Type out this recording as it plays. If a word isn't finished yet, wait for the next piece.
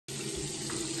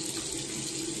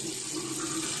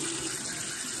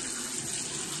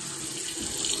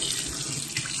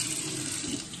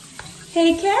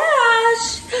Hey,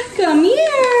 Cash, come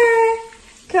here.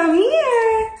 Come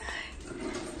here.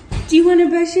 Do you want to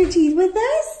brush your teeth with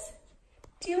us?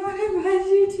 Do you want to brush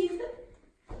your teeth?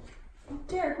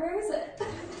 Derek, where is it?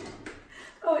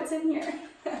 Oh, it's in here.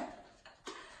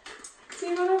 Do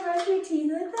you want to brush your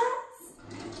teeth with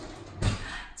us?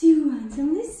 Do you want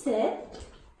them to sit?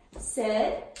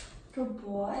 Sit. Good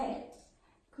boy.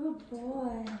 Good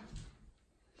boy.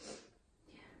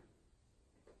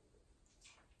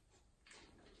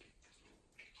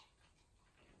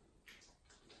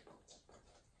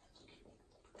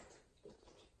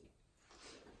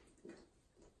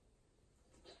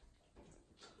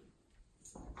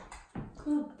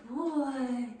 Good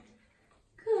boy.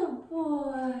 Good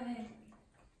boy.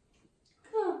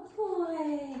 Good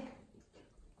boy.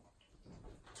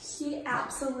 She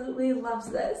absolutely loves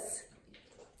this.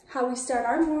 How we start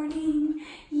our morning.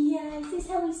 Yes, this is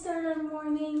how we start our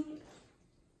morning.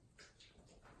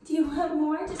 Do you want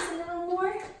more? Just a little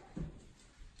more?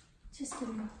 Just a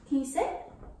little. Can you sit?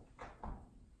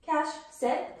 Cash,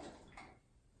 sit.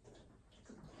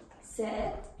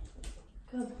 Sit.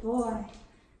 Good boy.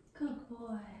 Good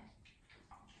boy.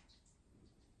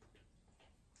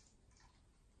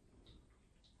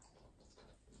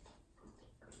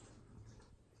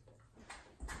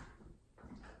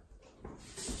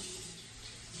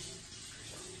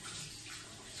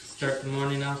 Start the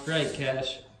morning off right,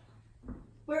 Cash.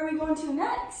 Where are we going to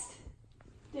next,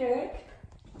 Derek?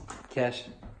 Cash,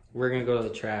 we're gonna go to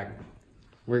the track.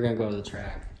 We're gonna go to the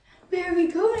track. Where are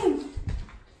we going?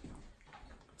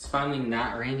 It's finally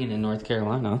not raining in North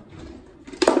Carolina.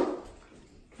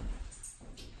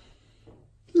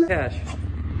 Cash,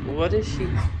 what is she?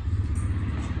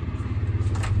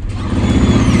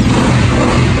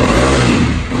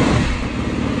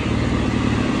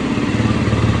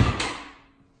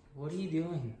 What are you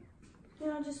doing? You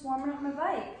know, just warming up my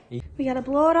bike. We gotta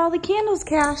blow out all the candles,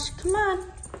 Cash. Come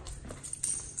on.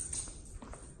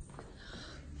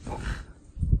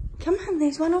 Come on,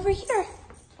 there's one over here.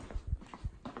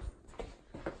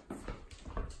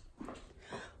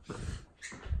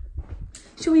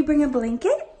 Should we bring a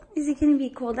blanket? Is it gonna be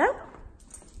cold out?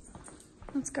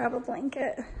 Let's grab a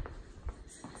blanket.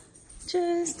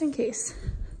 Just in case.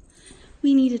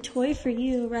 We need a toy for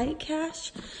you, right,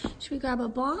 Cash? Should we grab a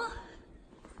ball?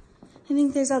 I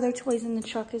think there's other toys in the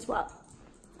truck as well.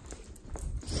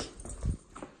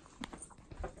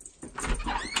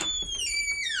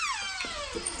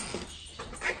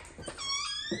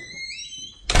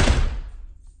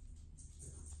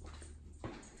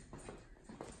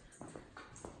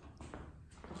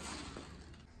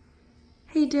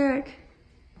 Hey, Derek.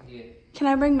 Yeah. Can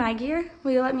I bring my gear?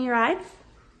 Will you let me ride?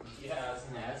 Yeah, I was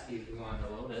gonna ask you if you wanted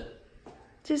to load it.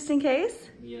 Just in case?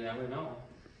 You never know.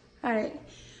 All right.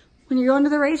 When you're going to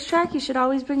the racetrack, you should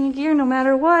always bring your gear no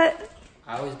matter what.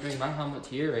 I always bring my helmet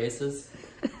to your races.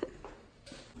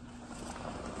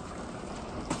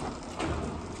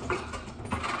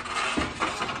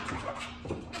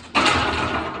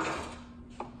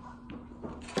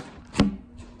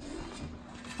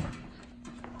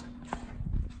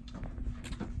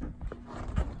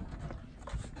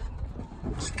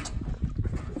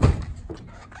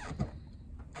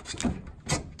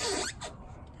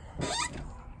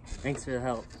 Thanks for the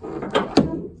help.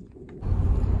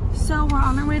 So we're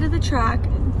on our way to the track.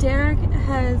 Derek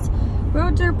has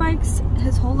rode dirt bikes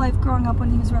his whole life growing up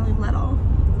when he was really little.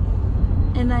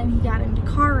 And then he got into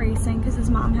car racing because his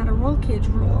mom had a roll cage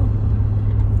rule.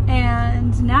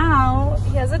 And now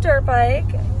he has a dirt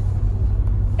bike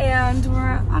and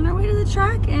we're on our way to the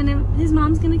track and his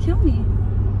mom's gonna kill me.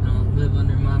 I don't live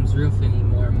under mom's roof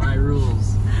anymore. My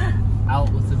rules.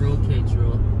 Out with the roll cage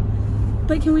rule.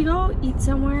 But can we go eat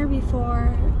somewhere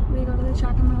before we go to the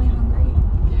track? I'm really hungry.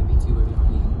 Yeah, me too. Where do you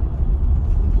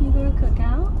want Can you go to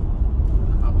Cookout?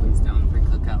 to eat? Always down for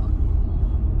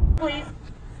Cookout. Please.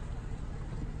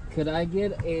 Could I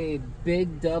get a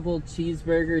big double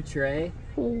cheeseburger tray?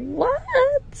 What?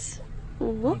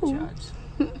 Whoa. Hey, Judge.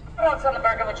 What else on the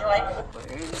burger would you like?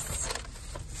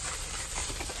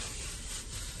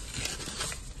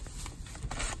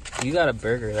 You got a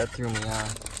burger. That threw me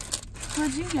off.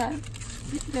 What'd you get?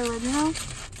 The original?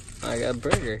 I got a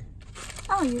burger.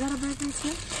 Oh, you got a burger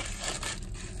too?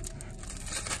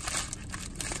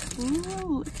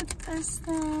 Ooh, look at this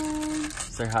thing.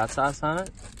 Is there hot sauce on it?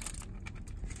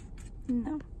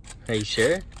 No, Are you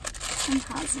sure? I'm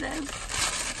positive.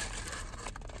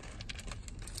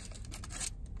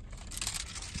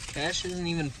 Cash isn't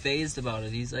even phased about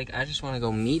it. He's like, I just want to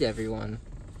go meet everyone.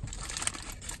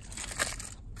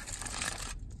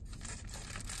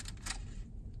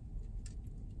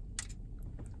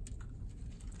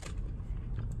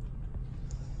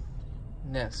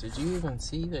 Ness, did you even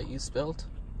see that you spilt?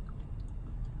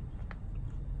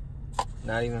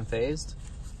 Not even phased?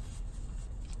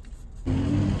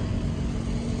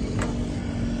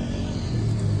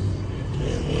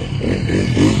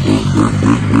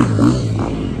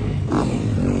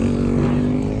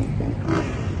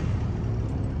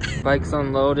 Bike's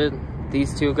unloaded.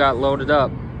 These two got loaded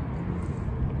up.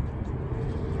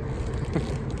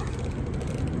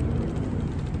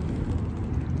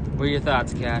 What are your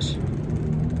thoughts, Cash?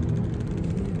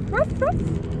 Ruff, ruff.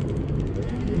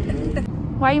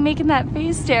 Why are you making that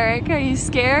face, Derek? Are you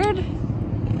scared? Yeah,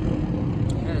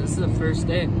 this is the first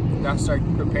day. Gotta start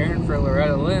preparing for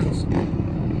Loretta Lynn's.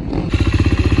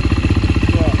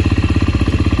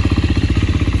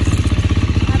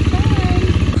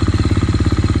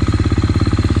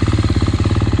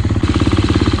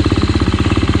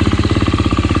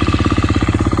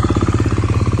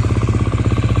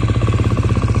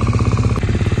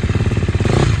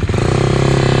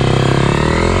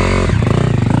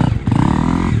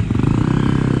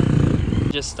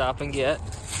 Just stop and get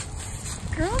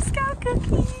Girl Scout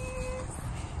cookies.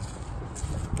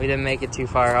 We didn't make it too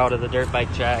far out of the dirt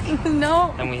bike track.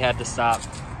 No. And we had to stop.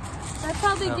 That's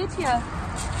how they get you.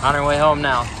 On our way home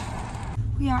now.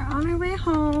 We are on our way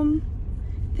home.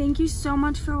 Thank you so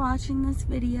much for watching this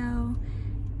video.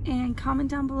 And comment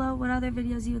down below what other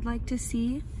videos you would like to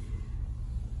see.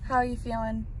 How are you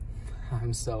feeling?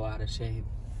 I'm so out of shape.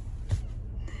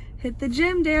 Hit the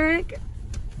gym, Derek.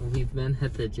 We've been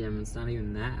at the gym. It's not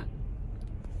even that.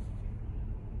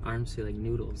 Arms feel like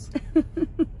noodles.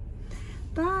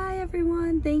 Bye,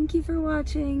 everyone. Thank you for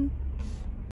watching.